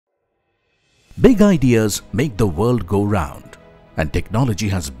Big ideas make the world go round, and technology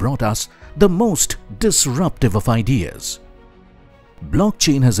has brought us the most disruptive of ideas.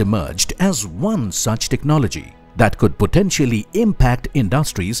 Blockchain has emerged as one such technology that could potentially impact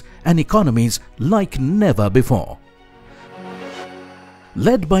industries and economies like never before.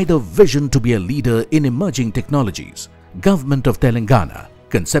 Led by the vision to be a leader in emerging technologies, Government of Telangana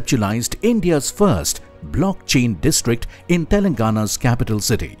conceptualized India's first blockchain district in Telangana's capital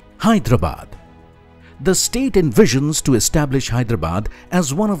city, Hyderabad. The state envisions to establish Hyderabad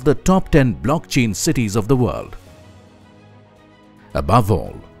as one of the top 10 blockchain cities of the world. Above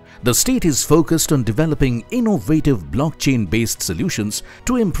all, the state is focused on developing innovative blockchain-based solutions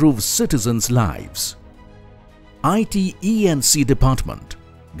to improve citizens' lives. IT/E&C Department,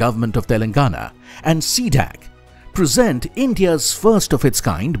 Government of Telangana and CDAC present India's first of its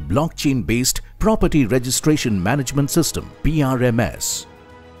kind blockchain-based Property Registration Management System (PRMS).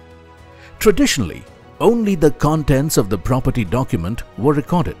 Traditionally, only the contents of the property document were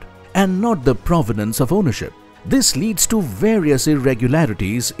recorded and not the provenance of ownership. This leads to various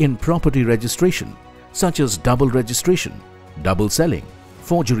irregularities in property registration, such as double registration, double selling,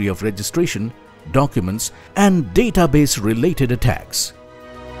 forgery of registration, documents, and database-related attacks.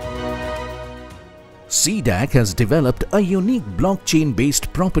 CDAC has developed a unique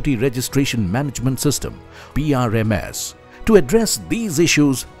blockchain-based property registration management system (PRMS) to address these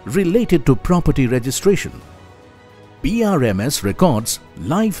issues related to property registration. PRMS records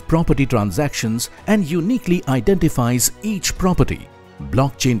live property transactions and uniquely identifies each property.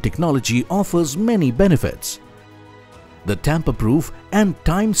 Blockchain technology offers many benefits. The tamper-proof and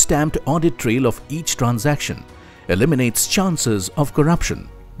time-stamped audit trail of each transaction eliminates chances of corruption.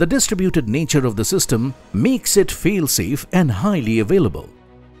 The distributed nature of the system makes it fail-safe and highly available.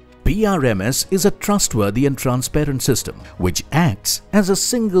 PRMS is a trustworthy and transparent system which acts as a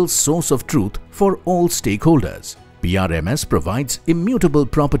single source of truth for all stakeholders. PRMS provides immutable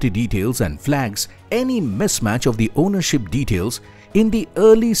property details and flags any mismatch of the ownership details in the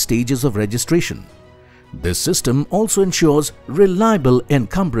early stages of registration. This system also ensures reliable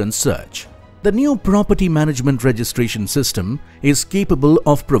encumbrance search. The new property management registration system is capable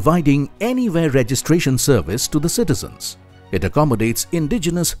of providing anywhere registration service to the citizens. It accommodates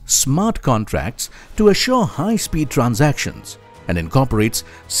indigenous smart contracts to assure high-speed transactions and incorporates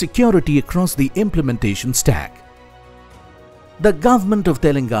security across the implementation stack. The Government of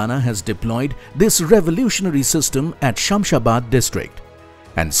Telangana has deployed this revolutionary system at Shamshabad district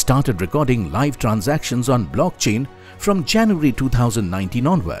and started recording live transactions on blockchain from January 2019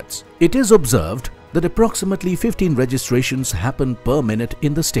 onwards. It is observed that approximately 15 registrations happen per minute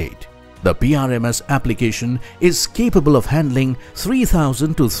in the state. The PRMS application is capable of handling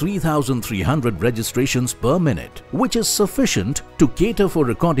 3,000 to 3,300 registrations per minute, which is sufficient to cater for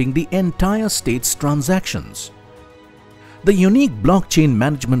recording the entire state's transactions. The unique blockchain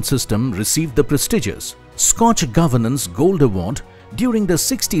management system received the prestigious Scotch Governance Gold Award during the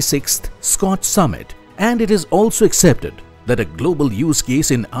 66th Scotch Summit, and it is also accepted that a global use case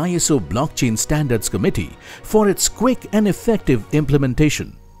in ISO Blockchain Standards Committee for its quick and effective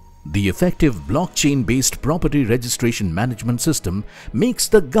implementation. The effective blockchain-based property registration management system makes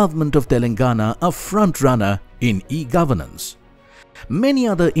the Government of Telangana a front-runner in e-governance. Many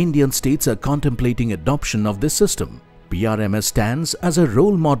other Indian states are contemplating adoption of this system. PRMS stands as a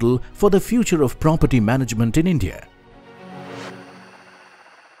role model for the future of property management in India.